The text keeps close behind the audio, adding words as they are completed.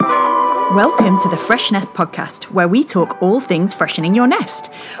Welcome to the Fresh Nest podcast, where we talk all things freshening your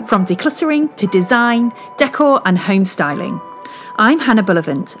nest, from decluttering to design, decor and home styling. I'm Hannah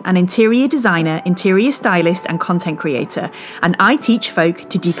Bullivant, an interior designer, interior stylist and content creator, and I teach folk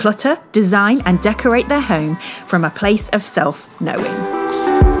to declutter, design and decorate their home from a place of self-knowing.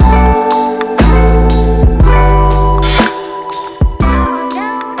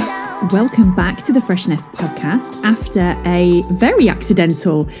 Welcome back to the Fresh Nest podcast after a very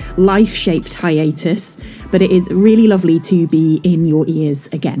accidental, life-shaped hiatus, but it is really lovely to be in your ears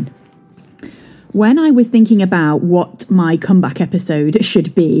again. When I was thinking about what my comeback episode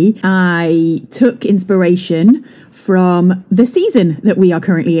should be, I took inspiration from the season that we are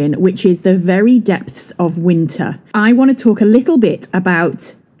currently in, which is the very depths of winter. I want to talk a little bit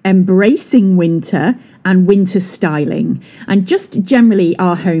about embracing winter and winter styling, and just generally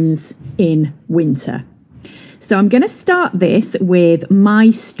our homes in winter. So I'm going to start this with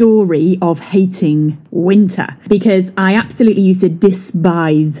my story of hating winter, because I absolutely used to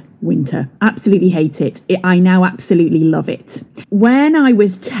despise winter. Absolutely hate it. I now absolutely love it. When I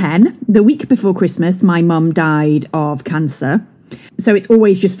was 10, the week before Christmas, my mum died of cancer. So it's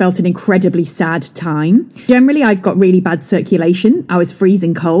always just felt an incredibly sad time. Generally, I've got really bad circulation. I was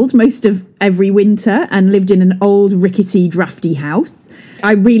freezing cold most of every winter and lived in an old, rickety, drafty house.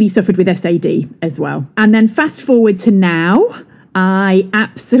 I really suffered with SAD as well. And then fast forward to now, I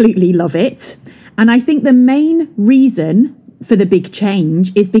absolutely love it. And I think the main reason for the big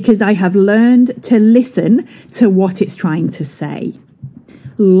change is because I have learned to listen to what it's trying to say.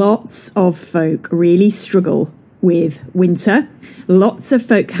 Lots of folk really struggle with winter. Lots of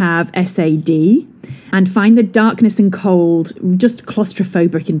folk have SAD and find the darkness and cold just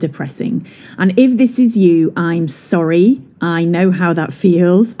claustrophobic and depressing. And if this is you, I'm sorry. I know how that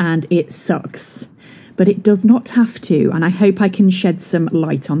feels and it sucks. But it does not have to, and I hope I can shed some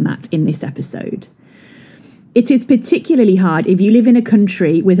light on that in this episode. It is particularly hard if you live in a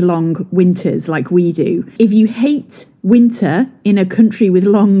country with long winters like we do. If you hate winter in a country with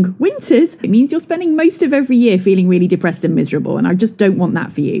long winters, it means you're spending most of every year feeling really depressed and miserable, and I just don't want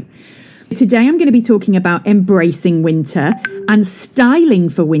that for you. Today I'm going to be talking about embracing winter and styling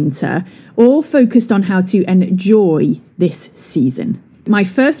for winter, all focused on how to enjoy this season. My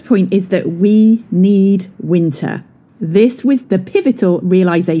first point is that we need winter. This was the pivotal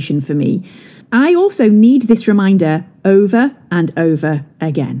realization for me. I also need this reminder over and over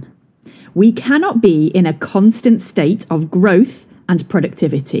again. We cannot be in a constant state of growth and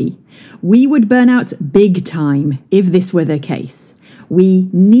productivity. We would burn out big time if this were the case. We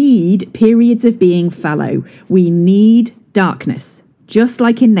need periods of being fallow. We need darkness, just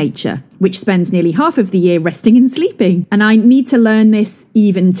like in nature, which spends nearly half of the year resting and sleeping. And I need to learn this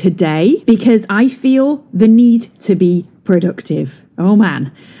even today because I feel the need to be productive. Oh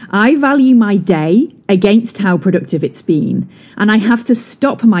man, I value my day against how productive it's been. And I have to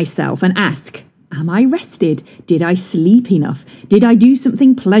stop myself and ask, am I rested? Did I sleep enough? Did I do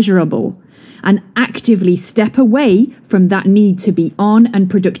something pleasurable? And actively step away from that need to be on and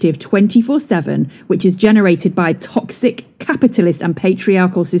productive 24/7, which is generated by a toxic capitalist and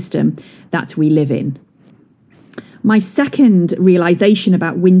patriarchal system that we live in. My second realization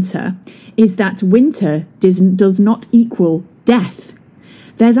about winter is that winter does not equal death.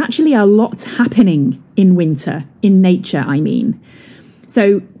 There's actually a lot happening in winter, in nature, I mean.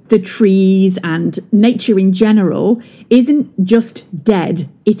 So the trees and nature in general isn't just dead,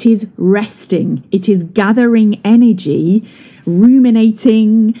 it is resting, it is gathering energy,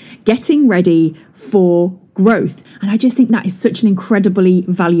 ruminating, getting ready for growth. And I just think that is such an incredibly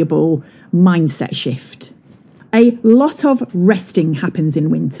valuable mindset shift. A lot of resting happens in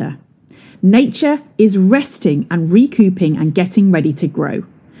winter. Nature is resting and recouping and getting ready to grow.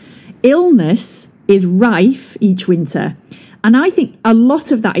 Illness is rife each winter. And I think a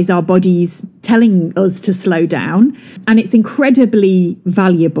lot of that is our bodies telling us to slow down. And it's incredibly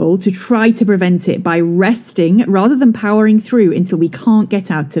valuable to try to prevent it by resting rather than powering through until we can't get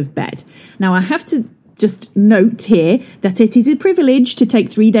out of bed. Now, I have to just note here that it is a privilege to take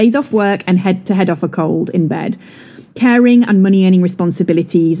 3 days off work and head off a cold in bed. Caring and money earning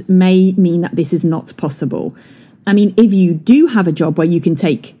responsibilities may mean that this is not possible. I mean, if you do have a job where you can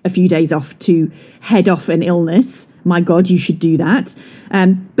take a few days off to head off an illness, my God, you should do that.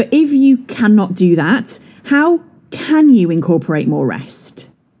 But if you cannot do that, how can you incorporate more rest?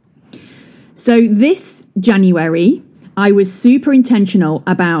 So this January, I was super intentional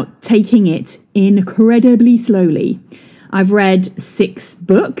about taking it incredibly slowly. I've read 6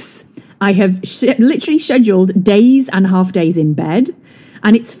 books. I have literally scheduled days and half days in bed,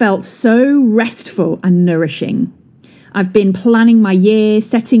 and it's felt so restful and nourishing. I've been planning my year,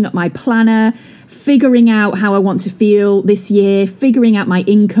 setting up my planner, figuring out how I want to feel this year, figuring out my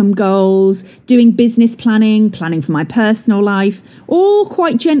income goals, doing business planning, planning for my personal life, all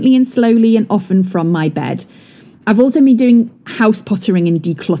quite gently and slowly and often from my bed. I've also been doing house pottering and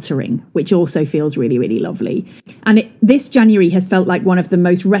decluttering, which also feels really, really lovely. And this January has felt like one of the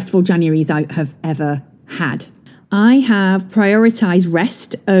most restful Januaries I have ever had. I have prioritized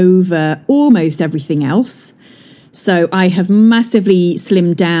rest over almost everything else. So I have massively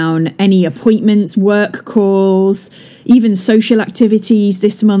slimmed down any appointments, work calls, even social activities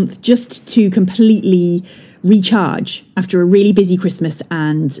this month, just to completely recharge after a really busy Christmas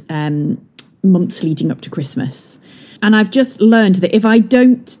and months leading up to Christmas. And I've just learned that if I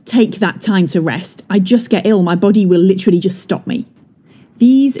don't take that time to rest, I just get ill. My body will literally just stop me.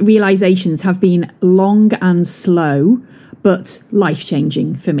 These realizations have been long and slow, but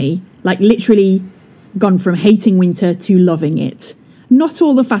life-changing for me. Like literally gone from hating winter to loving it. Not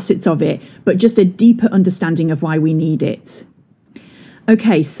all the facets of it, but just a deeper understanding of why we need it.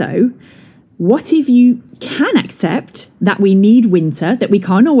 Okay, so what if you can accept that we need winter, that we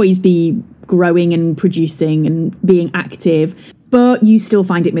can't always be growing and producing and being active, but you still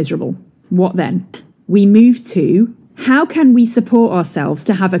find it miserable? What then? We move to, how can we support ourselves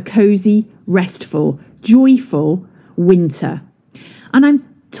to have a cozy, restful, joyful winter? And I'm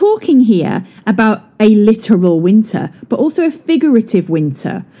talking here about a literal winter, but also a figurative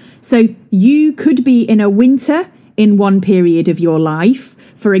winter. So you could be in a winter in one period of your life.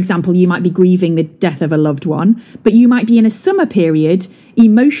 For example, you might be grieving the death of a loved one, but you might be in a summer period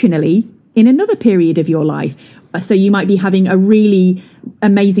emotionally in another period of your life. So you might be having a really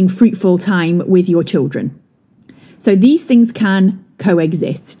amazing, fruitful time with your children. So these things can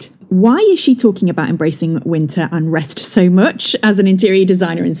coexist. Why is she talking about embracing winter and rest so much as an interior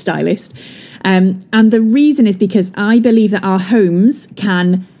designer and stylist? And the reason is because I believe that our homes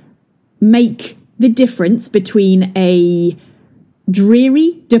can make the difference between a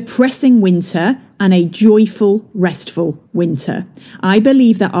dreary, depressing winter and a joyful, restful winter. I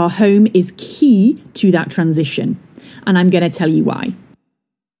believe that our home is key to that transition, and I'm going to tell you why.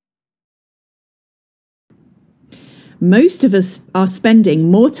 Most of us are spending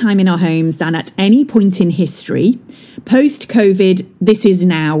more time in our homes than at any point in history. Post-COVID, this is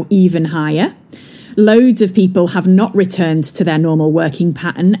now even higher. Loads of people have not returned to their normal working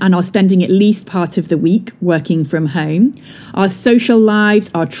pattern and are spending at least part of the week working from home. Our social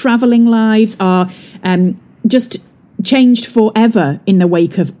lives, our travelling lives are just changed forever in the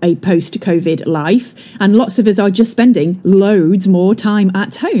wake of a post-COVID life. And lots of us are just spending loads more time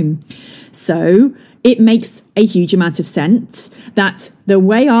at home. So it makes a huge amount of sense that the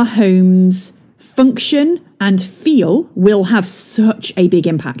way our homes function and feel will have such a big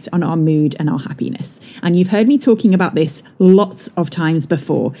impact on our mood and our happiness. And you've heard me talking about this lots of times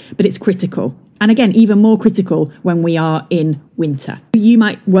before, but it's critical. And again, even more critical when we are in winter. You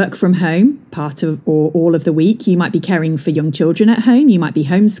might work from home part of or all of the week. You might be caring for young children at home. You might be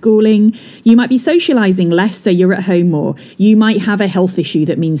homeschooling. You might be socializing less, so you're at home more. You might have a health issue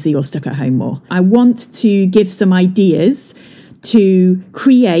that means that you're stuck at home more. I want to give some ideas to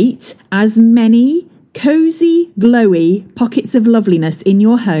create as many cozy, glowy pockets of loveliness in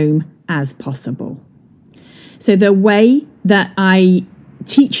your home as possible. So the way that I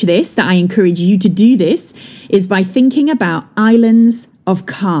teach this, that I encourage you to do this, is by thinking about islands of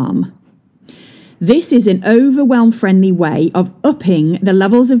calm. This is an overwhelm-friendly way of upping the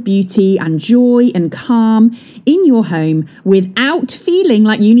levels of beauty and joy and calm in your home without feeling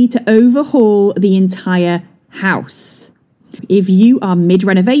like you need to overhaul the entire house. If you are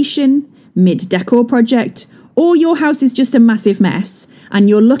mid-renovation, mid-decor project, or your house is just a massive mess and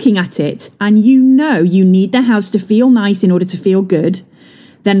you're looking at it and you know you need the house to feel nice in order to feel good,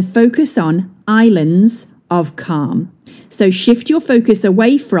 then focus on islands of calm. So shift your focus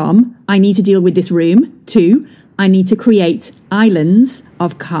away from, I need to deal with this room, to, I need to create islands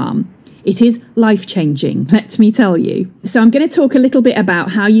of calm. It is life-changing, let me tell you. So I'm going to talk a little bit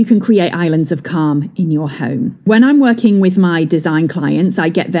about how you can create islands of calm in your home. When I'm working with my design clients, I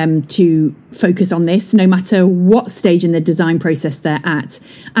get them to focus on this no matter what stage in the design process they're at.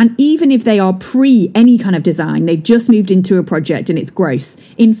 And even if they are pre any kind of design, they've just moved into a project and it's gross.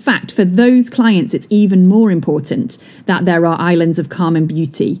 In fact, for those clients, it's even more important that there are islands of calm and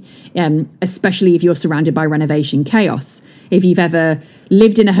beauty, especially if you're surrounded by renovation chaos. If you've ever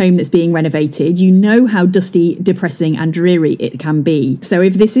lived in a home that's being renovated, you know how dusty, depressing and dreary it can be. So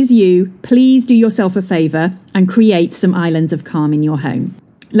if this is you, please do yourself a favour and create some islands of calm in your home.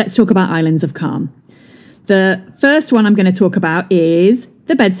 Let's talk about islands of calm. The first one I'm going to talk about is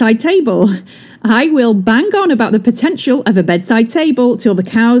the bedside table. I will bang on about the potential of a bedside table till the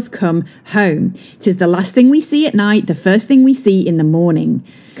cows come home. It is the last thing we see at night, the first thing we see in the morning.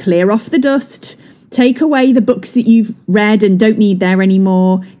 Clear off the dust. Take away the books that you've read and don't need there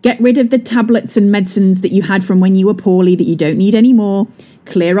anymore. Get rid of the tablets and medicines that you had from when you were poorly that you don't need anymore.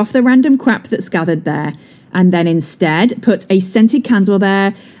 Clear off the random crap that's gathered there. And then instead put a scented candle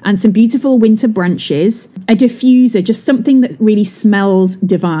there and some beautiful winter branches, a diffuser, just something that really smells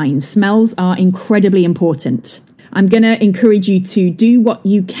divine. Smells are incredibly important. I'm going to encourage you to do what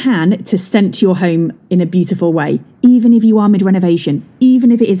you can to scent your home in a beautiful way, even if you are mid-renovation,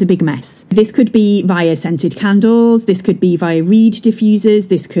 even if it is a big mess. This could be via scented candles, this could be via reed diffusers,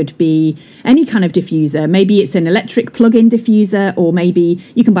 this could be any kind of diffuser. Maybe it's an electric plug-in diffuser, or maybe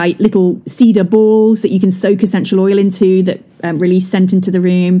you can buy little cedar balls that you can soak essential oil into that release scent into the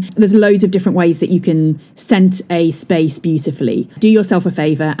room. There's loads of different ways that you can scent a space beautifully. Do yourself a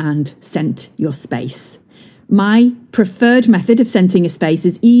favour and scent your space. My preferred method of scenting a space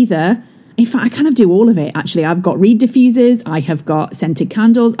is either, in fact, I kind of do all of it, actually. I've got reed diffusers, I have got scented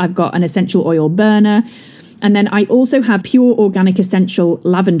candles, I've got an essential oil burner, and then I also have pure organic essential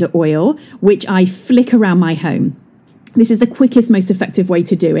lavender oil, which I flick around my home. This is the quickest, most effective way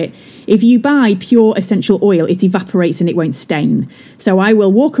to do it. If you buy pure essential oil, it evaporates and it won't stain. So I will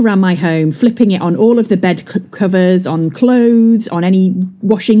walk around my home, flipping it on all of the bed covers, on clothes, on any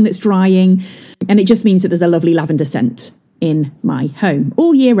washing that's drying. And it just means that there's a lovely lavender scent in my home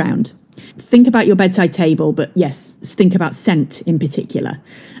all year round. Think about your bedside table, but yes, think about scent in particular.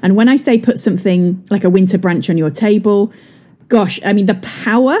 And when I say put something like a winter branch on your table, gosh, I mean, the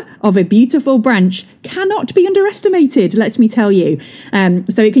power of a beautiful branch cannot be underestimated, let me tell you.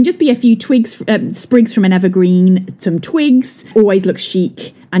 So it can just be a few twigs, sprigs from an evergreen, some twigs, always looks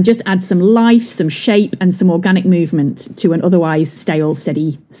chic, and just add some life, some shape, and some organic movement to an otherwise stale,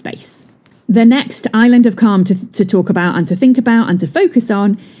 steady space. The next island of calm to talk about and to think about and to focus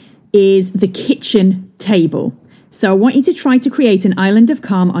on is the kitchen table. So I want you to try to create an island of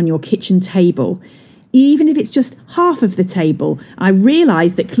calm on your kitchen table. Even if it's just half of the table. I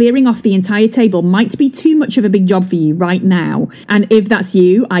realise that clearing off the entire table might be too much of a big job for you right now. And if that's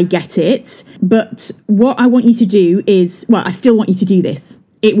you, I get it. But what I want you to do is, well, I still want you to do this.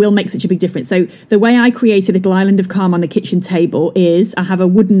 It will make such a big difference. So the way I create a little island of calm on the kitchen table is I have a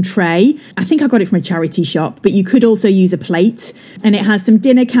wooden tray. I think I got it from a charity shop, but you could also use a plate. And it has some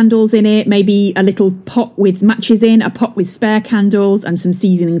dinner candles in it, maybe a little pot with matches in, a pot with spare candles, and some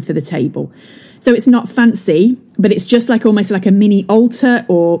seasonings for the table. So it's not fancy, but it's just like almost like a mini altar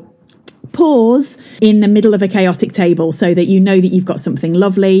or pause in the middle of a chaotic table so that you know that you've got something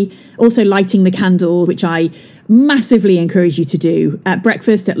lovely. Also lighting the candle, which I massively encourage you to do at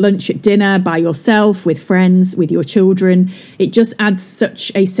breakfast, at lunch, at dinner, by yourself, with friends, with your children. It just adds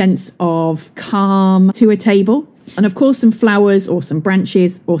such a sense of calm to a table. And of course, some flowers or some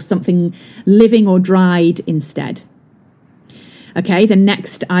branches or something living or dried instead. Okay, the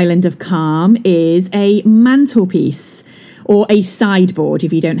next island of calm is a mantelpiece or a sideboard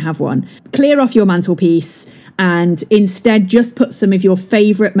if you don't have one. Clear off your mantelpiece and instead just put some of your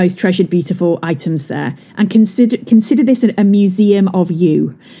favourite, most treasured, beautiful items there. And consider this a museum of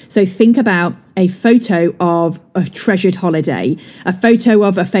you. So think about a photo of a treasured holiday, a photo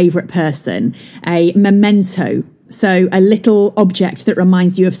of a favourite person, a memento. So a little object that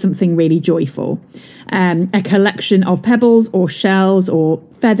reminds you of something really joyful. A collection of pebbles or shells or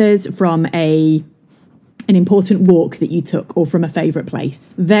feathers from an important walk that you took or from a favourite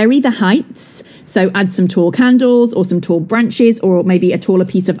place. Vary the heights. So add some tall candles or some tall branches or maybe a taller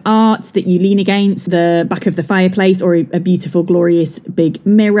piece of art that you lean against the back of the fireplace or a beautiful, glorious big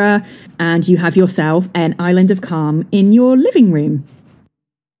mirror. And you have yourself an island of calm in your living room.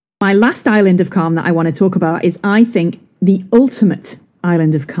 My last island of calm that I want to talk about is, I think, the ultimate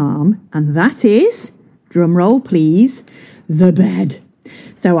island of calm, and that is, drum roll please, the bed.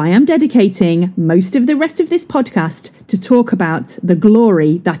 So I am dedicating most of the rest of this podcast to talk about the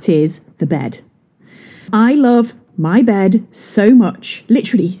glory that is the bed. I love my bed so much,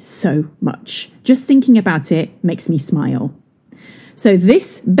 literally so much. Just thinking about it makes me smile. So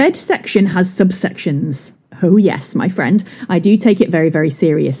this bed section has subsections. Oh yes, my friend, I do take it very, very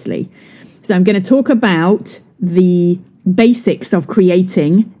seriously. So I'm going to talk about the basics of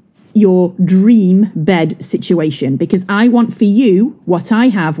creating your dream bed situation, because I want for you what I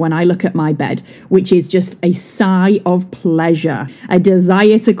have when I look at my bed, which is just a sigh of pleasure, a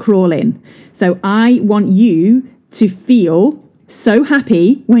desire to crawl in. So I want you to feel so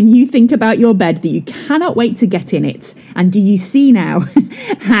happy when you think about your bed that you cannot wait to get in it. And do you see now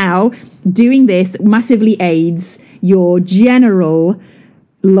how doing this massively aids your general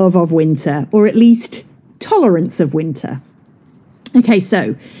love of winter, or at least tolerance of winter. Okay,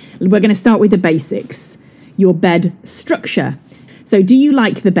 so we're going to start with the basics. Your bed structure. So do you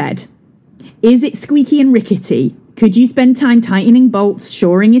like the bed? Is it squeaky and rickety? Could you spend time tightening bolts,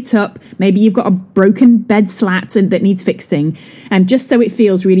 shoring it up? Maybe you've got a broken bed slat and that needs fixing, and just so it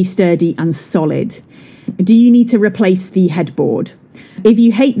feels really sturdy and solid. Do you need to replace the headboard? If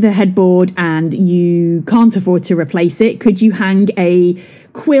you hate the headboard and you can't afford to replace it, could you hang a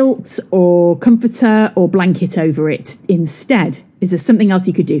quilt or comforter or blanket over it instead? Is there something else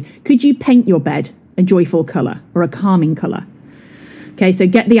you could do? Could you paint your bed a joyful colour or a calming colour? Okay, so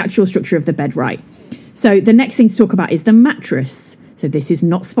get the actual structure of the bed right. So the next thing to talk about is the mattress. So this is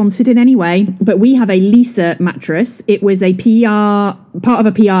not sponsored in any way, but we have a Lisa mattress. It was a part of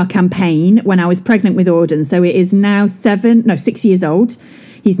a PR campaign when I was pregnant with Auden. So it is now 6 years old.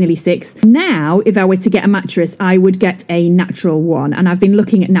 He's nearly 6. Now, if I were to get a mattress, I would get a natural one. And I've been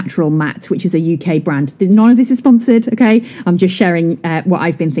looking at Natural Mat, which is a UK brand. None of this is sponsored, okay? I'm just sharing what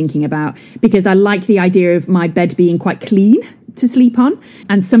I've been thinking about because I like the idea of my bed being quite clean to sleep on.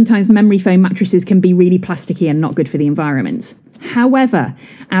 And sometimes memory foam mattresses can be really plasticky and not good for the environment. However,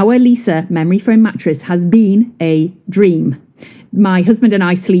 our Lisa memory foam mattress has been a dream. My husband and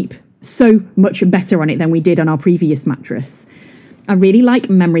I sleep so much better on it than we did on our previous mattress. I really like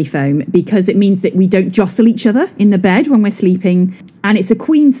memory foam because it means that we don't jostle each other in the bed when we're sleeping. And it's a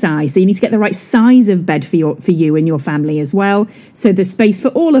queen size, so you need to get the right size of bed for you and your family as well. So there's space for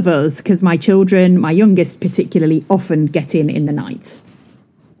all of us because my children, my youngest particularly, often get in the night.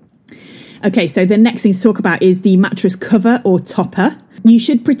 Okay, so the next thing to talk about is the mattress cover or topper. You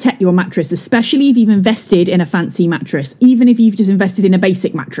should protect your mattress, especially if you've invested in a fancy mattress, even if you've just invested in a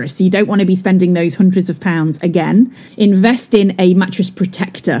basic mattress. You don't want to be spending those hundreds of pounds again. Invest in a mattress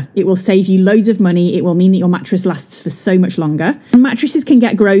protector. It will save you loads of money. It will mean that your mattress lasts for so much longer. And mattresses can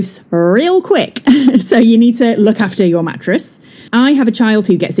get gross real quick, so you need to look after your mattress. I have a child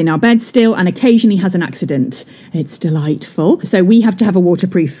who gets in our bed still and occasionally has an accident. It's delightful. So we have to have a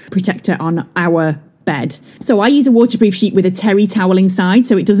waterproof protector on our bed. So I use a waterproof sheet with a terry toweling side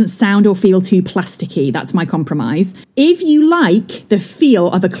so it doesn't sound or feel too plasticky. That's my compromise. If you like the feel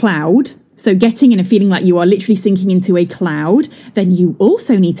of a cloud, so getting in and feeling like you are literally sinking into a cloud, then you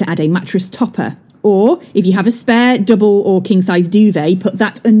also need to add a mattress topper. Or if you have a spare double or king size duvet, put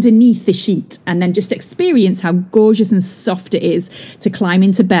that underneath the sheet and then just experience how gorgeous and soft it is to climb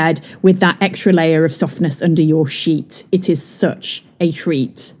into bed with that extra layer of softness under your sheet. It is such a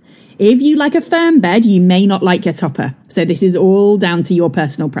treat. If you like a firm bed, you may not like a topper. So this is all down to your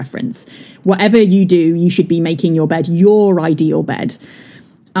personal preference. Whatever you do, you should be making your bed your ideal bed.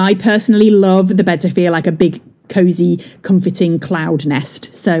 I personally love the bed to feel like a big, cozy, comforting cloud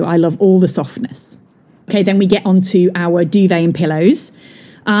nest. So I love all the softness. Okay, then we get on to our duvet and pillows.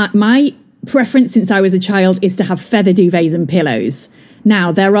 My preference since I was a child is to have feather duvets and pillows.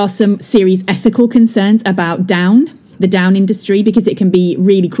 Now, there are some serious ethical concerns about the down industry, because it can be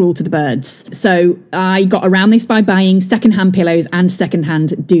really cruel to the birds. So I got around this by buying secondhand pillows and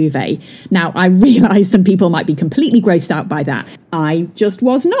secondhand duvet. Now, I realise some people might be completely grossed out by that. I just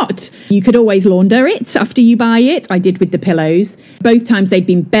was not. You could always launder it after you buy it. I did with the pillows. Both times they'd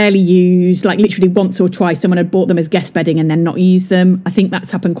been barely used, like literally once or twice. Someone had bought them as guest bedding and then not used them. I think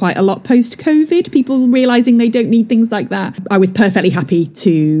that's happened quite a lot post-COVID, people realising they don't need things like that. I was perfectly happy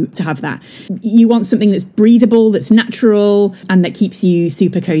to have that. You want something that's breathable, that's natural, and that keeps you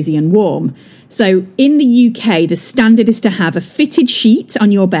super cosy and warm. So in the UK, the standard is to have a fitted sheet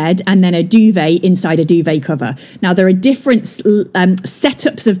on your bed and then a duvet inside a duvet cover. Now, there are different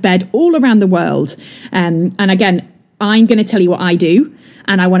setups of bed all around the world. And again, I'm going to tell you what I do.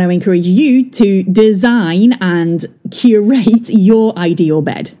 And I want to encourage you to design and curate your ideal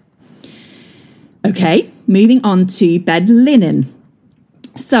bed. Okay, moving on to bed linen.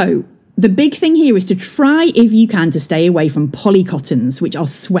 So the big thing here is to try, if you can, to stay away from polycottons, which are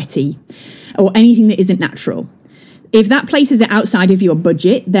sweaty, or anything that isn't natural. If that places it outside of your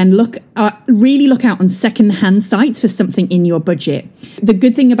budget, then really look out on second-hand sites for something in your budget. The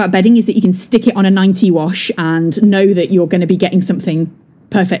good thing about bedding is that you can stick it on a 90 wash and know that you're going to be getting something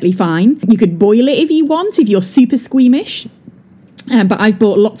perfectly fine. You could boil it if you want, if you're super squeamish. But I've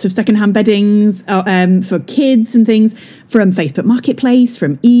bought lots of secondhand beddings for kids and things from Facebook Marketplace,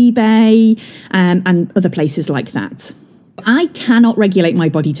 from eBay, and other places like that. I cannot regulate my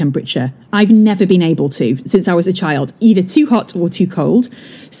body temperature. I've never been able to since I was a child, either too hot or too cold.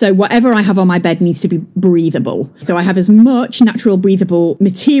 So whatever I have on my bed needs to be breathable. So I have as much natural breathable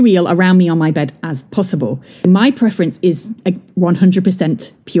material around me on my bed as possible. My preference is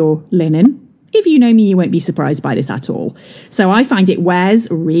 100% pure linen. If you know me, you won't be surprised by this at all. So I find it wears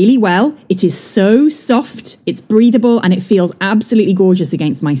really well. It is so soft, it's breathable, and it feels absolutely gorgeous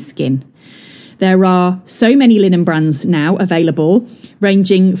against my skin. There are so many linen brands now available,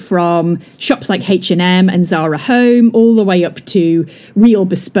 ranging from shops like H&M and Zara Home, all the way up to real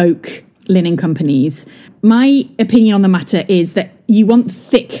bespoke linen companies. My opinion on the matter is that you want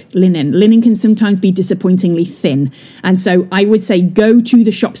thick linen. Linen can sometimes be disappointingly thin. And so I would say go to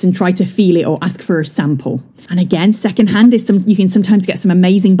the shops and try to feel it or ask for a sample. And again, secondhand you can sometimes get some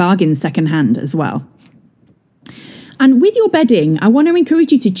amazing bargains secondhand as well. And with your bedding, I want to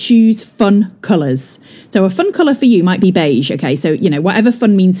encourage you to choose fun colours. So a fun colour for you might be beige, okay? So, whatever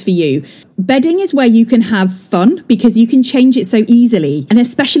fun means for you. Bedding is where you can have fun because you can change it so easily. And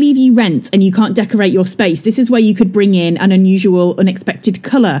especially if you rent and you can't decorate your space, this is where you could bring in an unusual, unexpected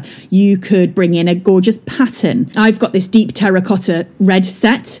colour. You could bring in a gorgeous pattern. I've got this deep terracotta red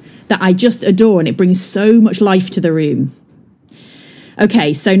set that I just adore, and it brings so much life to the room.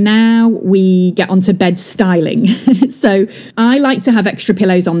 Okay, so now we get onto bed styling. So I like to have extra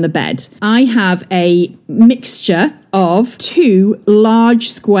pillows on the bed. I have a mixture of 2 large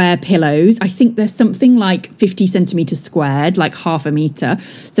square pillows. I think there's something like 50 centimetres squared, like half a metre.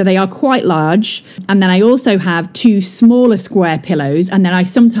 So they are quite large. And then I also have 2 smaller square pillows. And then I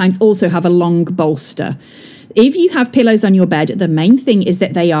sometimes also have a long bolster. If you have pillows on your bed, the main thing is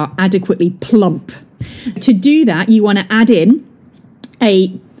that they are adequately plump. To do that, you want to add in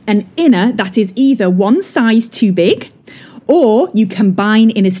an inner that is either one size too big, or you combine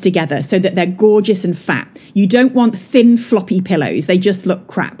inners together so that they're gorgeous and fat. You don't want thin, floppy pillows. They just look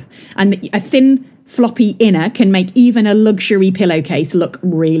crap. And a thin, floppy inner can make even a luxury pillowcase look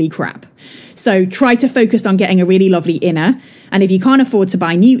really crap. So try to focus on getting a really lovely inner. And if you can't afford to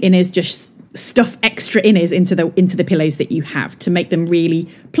buy new inners, just stuff extra inners into the pillows that you have to make them really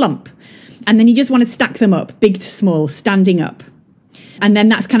plump. And then you just want to stack them up, big to small, standing up. And then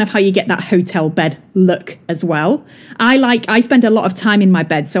that's kind of how you get that hotel bed look as well. I spend a lot of time in my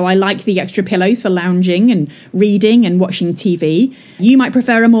bed, so I like the extra pillows for lounging and reading and watching TV. You might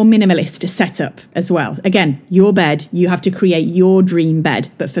prefer a more minimalist setup as well. Again, your bed, you have to create your dream bed.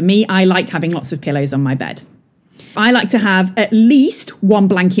 But for me, I like having lots of pillows on my bed. I like to have at least one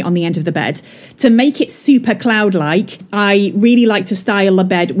blanket on the end of the bed. To make it super cloud-like, I really like to style a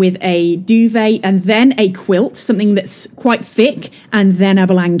bed with a duvet and then a quilt, something that's quite thick, and then a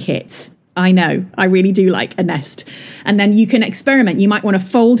blanket. I know, I really do like a nest. And then you can experiment. You might want to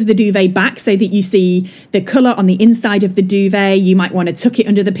fold the duvet back so that you see the colour on the inside of the duvet. You might want to tuck it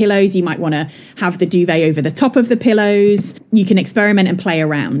under the pillows. You might want to have the duvet over the top of the pillows. You can experiment and play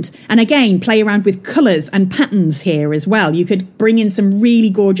around. And again, play around with colours and patterns here as well. You could bring in some really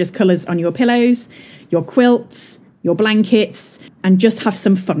gorgeous colours on your pillows, your quilts, your blankets, and just have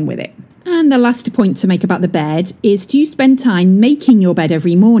some fun with it. And the last point to make about the bed is to spend time making your bed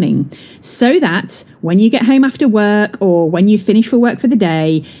every morning so that when you get home after work or when you finish for work for the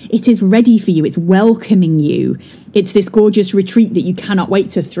day, it is ready for you. It's welcoming you. It's this gorgeous retreat that you cannot wait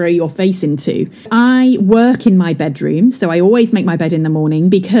to throw your face into. I work in my bedroom, so I always make my bed in the morning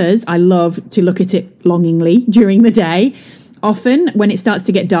because I love to look at it longingly during the day. Often, when it starts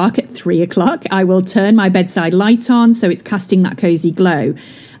to get dark at 3 o'clock, I will turn my bedside light on so it's casting that cozy glow.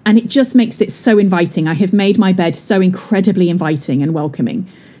 And it just makes it so inviting. I have made my bed so incredibly inviting and welcoming.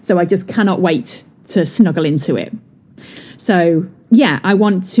 So I just cannot wait to snuggle into it. So, yeah, I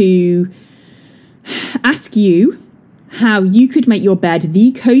want to ask you how you could make your bed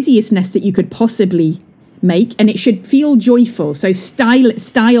the coziest nest that you could possibly make. And it should feel joyful. So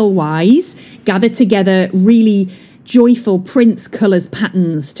style-wise, gather together really joyful prints, colours,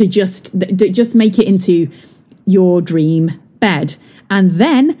 patterns to just make it into your dream bed. And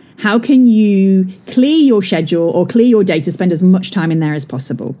then how can you clear your schedule or clear your day to spend as much time in there as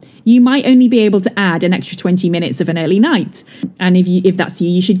possible? You might only be able to add an extra 20 minutes of an early night. And if that's you,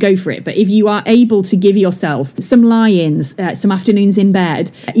 you should go for it. But if you are able to give yourself some lie-ins, some afternoons in bed,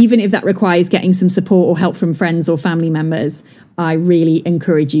 even if that requires getting some support or help from friends or family members, I really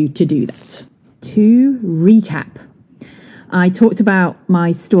encourage you to do that. To recap, I talked about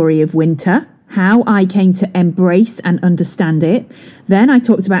my story of winter, how I came to embrace and understand it. Then I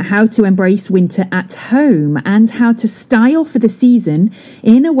talked about how to embrace winter at home and how to style for the season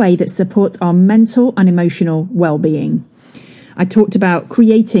in a way that supports our mental and emotional well-being. I talked about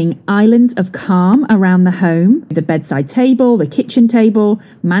creating islands of calm around the home, the bedside table, the kitchen table,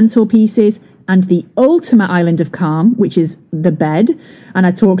 mantelpieces, and the ultimate island of calm, which is the bed. And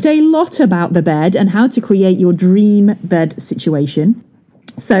I talked a lot about the bed and how to create your dream bed situation.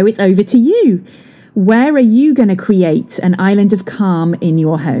 So it's over to you. Where are you going to create an island of calm in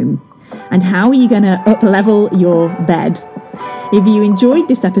your home? And how are you going to up-level your bed? If you enjoyed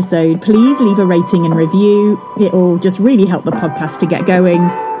this episode, please leave a rating and review. It will just really help the podcast to get going.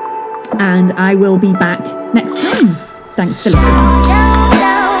 And I will be back next time. Thanks for listening.